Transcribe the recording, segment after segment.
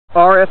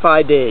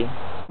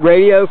RFID,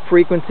 radio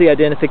frequency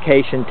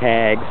identification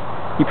tags.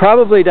 You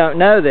probably don't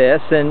know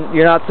this, and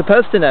you're not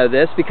supposed to know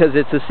this because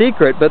it's a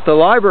secret, but the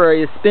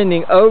library is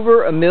spending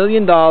over $1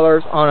 million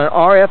on an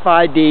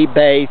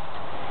RFID-based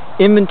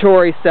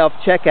inventory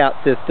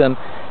self-checkout system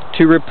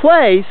to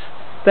replace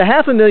the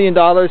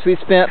 $500,000 we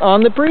spent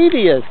on the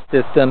previous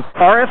system.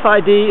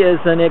 RFID is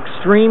an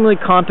extremely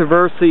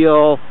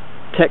controversial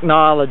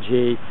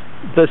technology.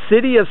 The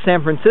city of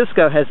San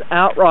Francisco has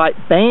outright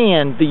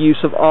banned the use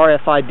of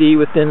RFID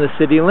within the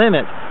city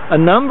limits. A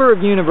number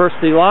of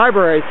university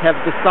libraries have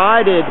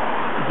decided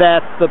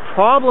that the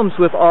problems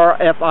with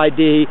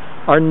RFID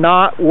are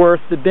not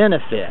worth the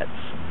benefits.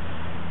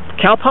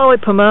 Cal Poly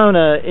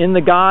Pomona, in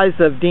the guise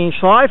of Dean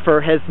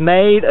Schleifer, has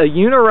made a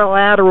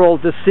unilateral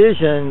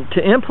decision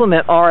to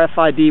implement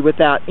RFID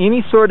without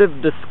any sort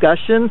of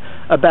discussion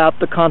about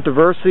the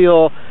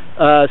controversial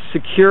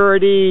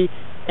security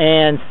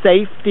and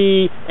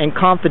safety and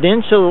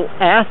confidential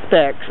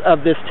aspects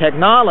of this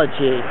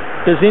technology.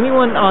 Does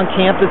anyone on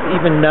campus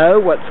even know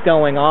what's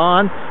going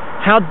on?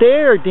 How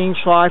dare Dean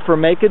Schleifer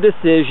make a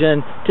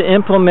decision to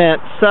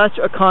implement such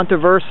a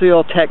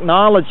controversial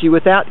technology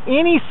without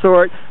any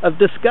sort of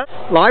discussion?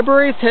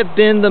 Libraries have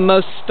been the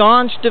most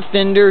staunch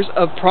defenders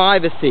of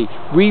privacy.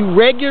 We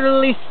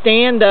regularly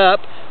stand up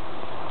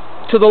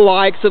to the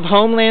likes of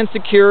Homeland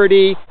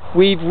Security.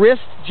 We've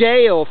risked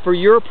jail for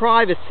your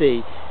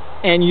privacy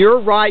and your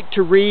right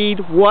to read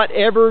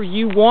whatever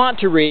you want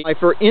to read.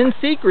 For in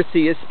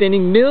secrecy is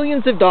spending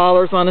millions of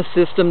dollars on a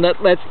system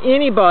that lets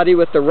anybody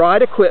with the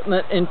right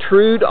equipment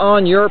intrude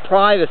on your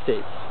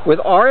privacy. With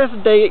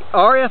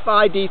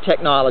RFID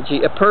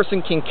technology, a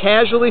person can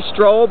casually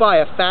stroll by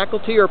a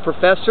faculty or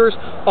professor's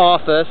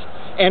office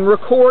and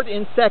record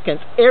in seconds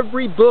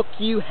every book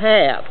you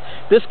have.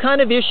 This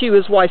kind of issue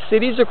is why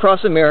cities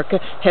across America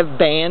have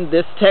banned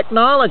this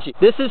technology.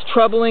 This is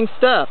troubling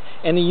stuff,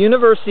 and the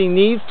university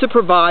needs to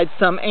provide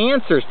some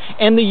answers.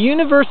 And the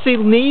university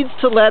needs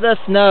to let us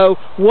know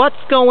what's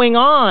going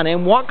on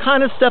and what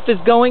kind of stuff is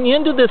going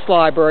into this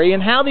library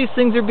and how these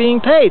things are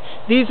being paid.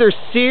 These are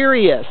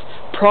serious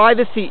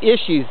privacy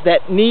issues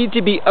that need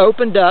to be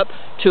opened up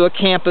to a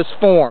campus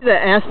forum. The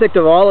aspect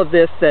of all of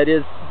this that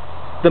is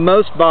the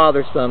most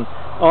bothersome,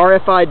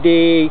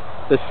 RFID,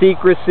 the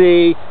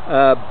secrecy,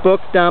 book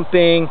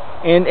dumping,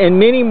 and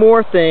many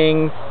more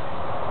things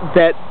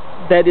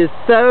that is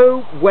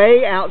so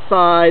way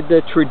outside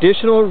the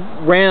traditional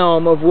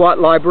realm of what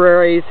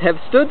libraries have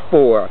stood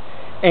for.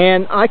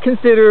 And I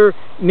consider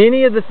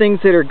many of the things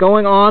that are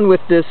going on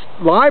with this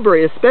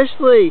library,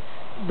 especially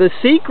the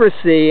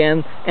secrecy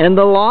and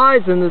the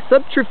lies and the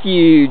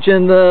subterfuge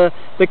and the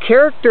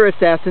character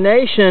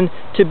assassination,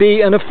 to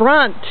be an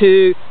affront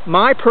to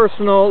my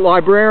personal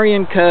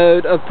librarian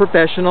code of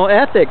professional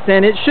ethics.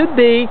 And it should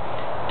be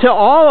to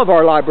all of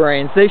our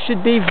librarians. They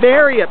should be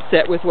very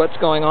upset with what's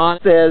going on.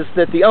 It says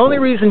that the only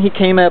reason he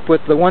came up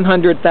with the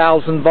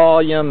 100,000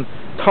 volume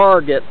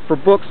target for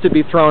books to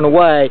be thrown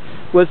away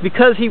was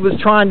because he was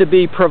trying to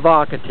be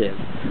provocative.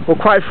 Well,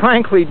 quite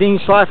frankly, Dean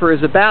Schleifer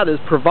is about as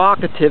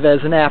provocative as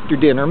an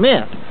after-dinner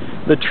mint.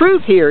 The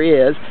truth here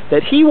is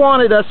that he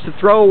wanted us to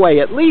throw away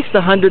at least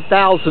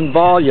 100,000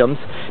 volumes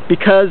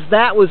because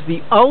that was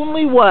the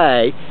only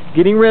way,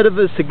 getting rid of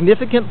a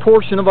significant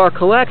portion of our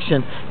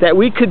collection, that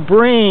we could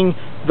bring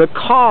the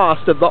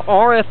cost of the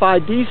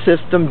RFID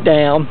system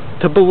down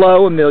to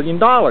below $1 million.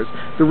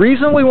 The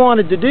reason we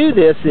wanted to do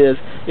this is,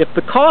 if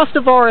the cost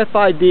of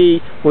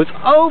RFID was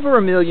over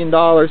 $1 million,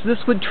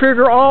 this would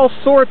trigger all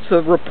sorts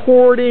of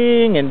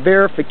reporting and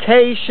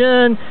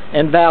verification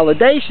and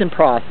validation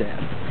process.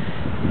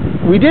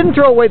 We didn't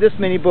throw away this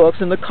many books,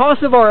 and the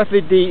cost of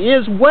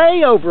RFID is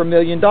way over $1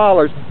 million,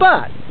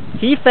 but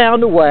he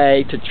found a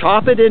way to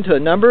chop it into a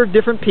number of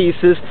different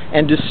pieces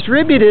and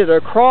distribute it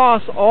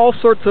across all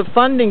sorts of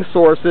funding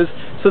sources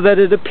so that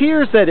it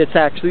appears that it's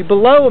actually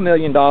below $1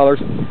 million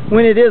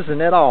when it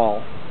isn't at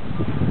all.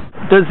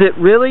 Does it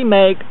really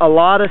make a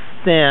lot of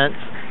sense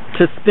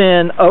to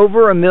spend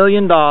over $1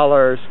 million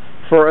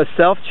for a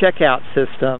self-checkout system